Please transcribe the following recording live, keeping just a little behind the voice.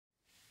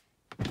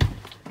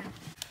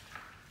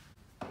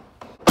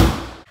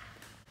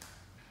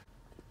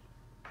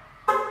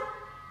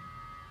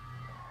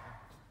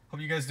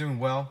guys doing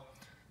well?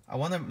 I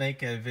want to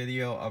make a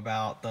video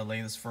about the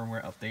latest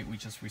firmware update we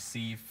just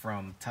received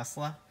from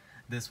Tesla.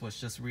 This was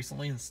just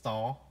recently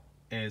installed.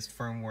 Is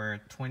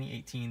firmware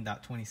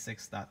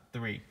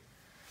 2018.26.3.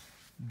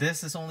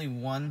 This is only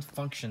one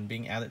function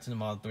being added to the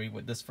Model 3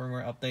 with this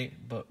firmware update,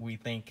 but we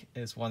think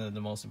is one of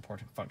the most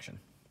important function.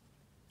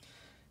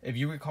 If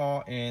you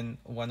recall, in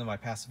one of my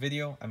past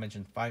video, I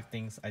mentioned 5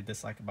 things I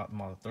dislike about the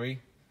Model 3.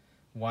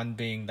 One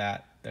being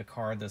that the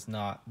car does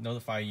not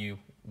notify you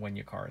when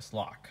your car is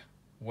locked,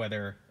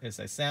 whether it's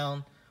a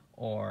sound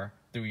or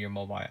through your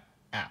mobile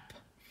app.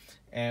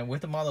 And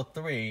with the Model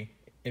 3,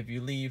 if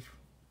you leave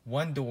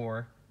one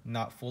door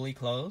not fully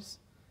closed,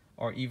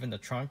 or even the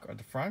trunk or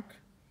the front,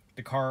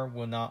 the car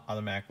will not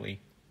automatically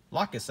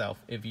lock itself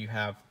if you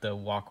have the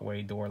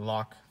walkway door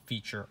lock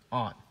feature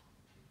on.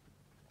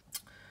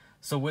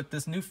 So with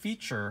this new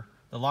feature,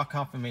 the lock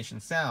confirmation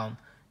sound,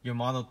 your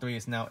Model 3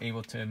 is now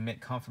able to emit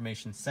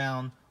confirmation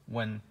sound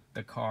when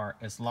the car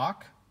is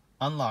locked,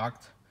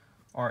 unlocked,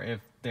 or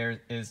if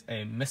there is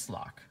a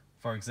mislock.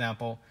 For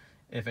example,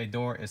 if a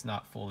door is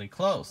not fully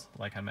closed,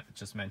 like I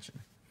just mentioned.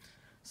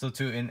 So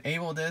to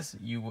enable this,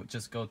 you would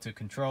just go to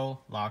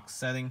Control, Lock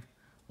Setting,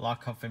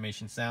 Lock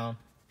Confirmation Sound,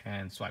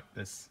 and swipe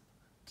this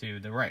to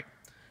the right.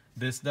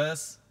 This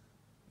does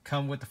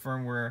come with the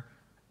firmware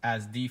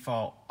as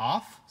default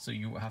off, so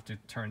you will have to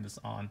turn this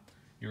on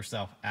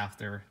yourself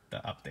after the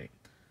update.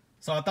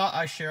 So I thought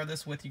I'd share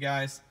this with you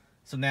guys.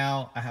 So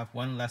now I have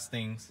one less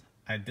things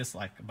I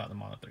dislike about the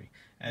Model 3.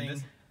 And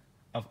this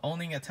of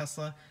owning a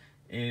Tesla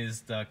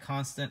is the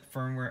constant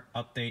firmware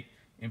update,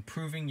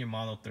 improving your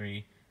Model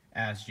 3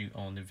 as you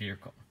own the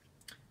vehicle.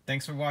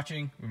 Thanks for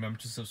watching. Remember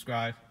to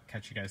subscribe.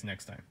 Catch you guys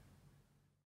next time.